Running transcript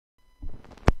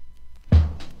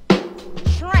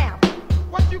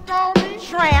call me?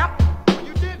 Tramp.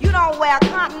 You did. You don't wear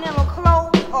continental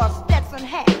clothes or Stetson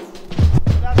hats.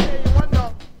 Did I tell you one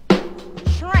dog?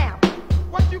 Tramp.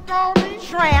 What you call me?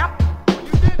 Tramp.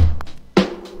 You did.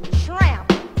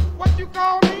 Tramp. What you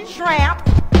call me? Tramp.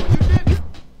 You did.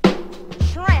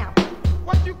 Tramp.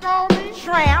 What you call me?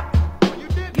 Tramp. You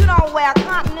did. You don't wear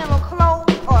continental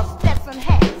clothes or Stetson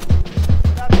hats.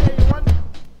 Did I tell you one?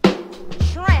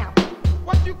 Tramp.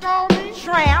 What you call me?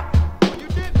 Tramp. You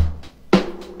did.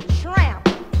 Tramp.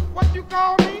 What you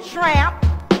call me? Tramp.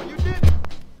 You did.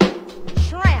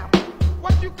 Tramp.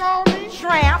 What you call me?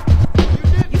 Tramp. You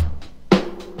did.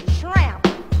 Tramp.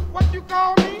 What you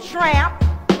call me? Tramp.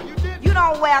 You did. You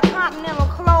don't wear continental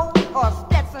clothes or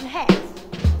Stetson hats.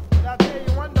 Did I tell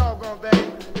you one doggone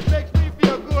thing? It makes me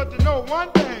feel good to know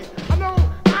one thing. I know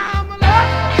I'm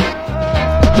alive.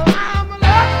 I'm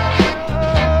alive.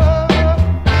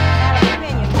 Not an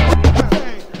opinion.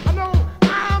 I know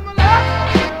I'm alive.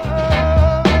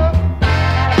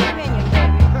 Not an opinion,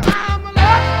 baby. I'm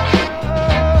alive.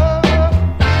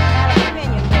 Not an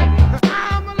opinion, baby.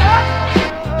 I'm alive.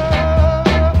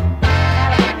 Not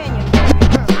an opinion, baby.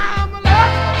 I'm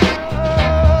alive.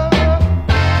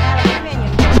 Not an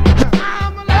opinion, baby.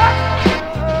 I'm alive.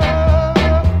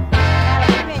 Not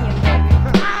an opinion, baby.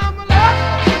 I'm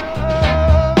alive.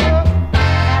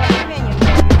 Not an opinion,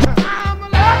 baby. I'm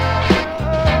alive.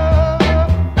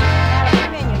 Not an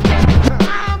opinion, baby.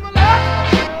 I'm alive.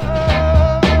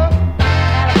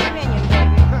 Not an opinion,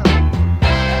 baby.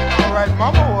 All right,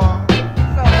 Mama.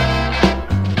 So,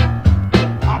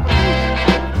 I believe.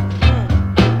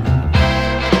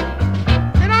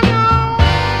 And I know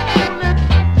that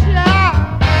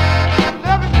child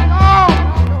loving you all.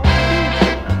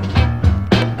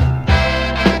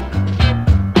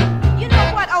 you know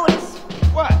what, Otis?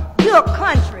 What? You're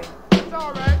country. It's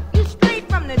all right. You straight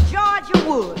from the Georgia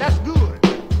woods. That's good.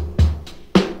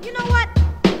 You know what?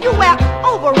 You wear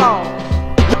overalls.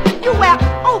 You wear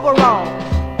overalls.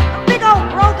 Big old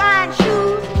broke iron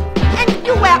shoes. And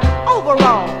you wear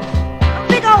overalls.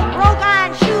 Big old broke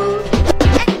iron shoes.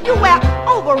 And you wear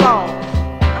overalls.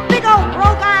 Big old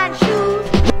broke iron shoes.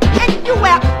 And you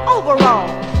wear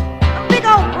overalls.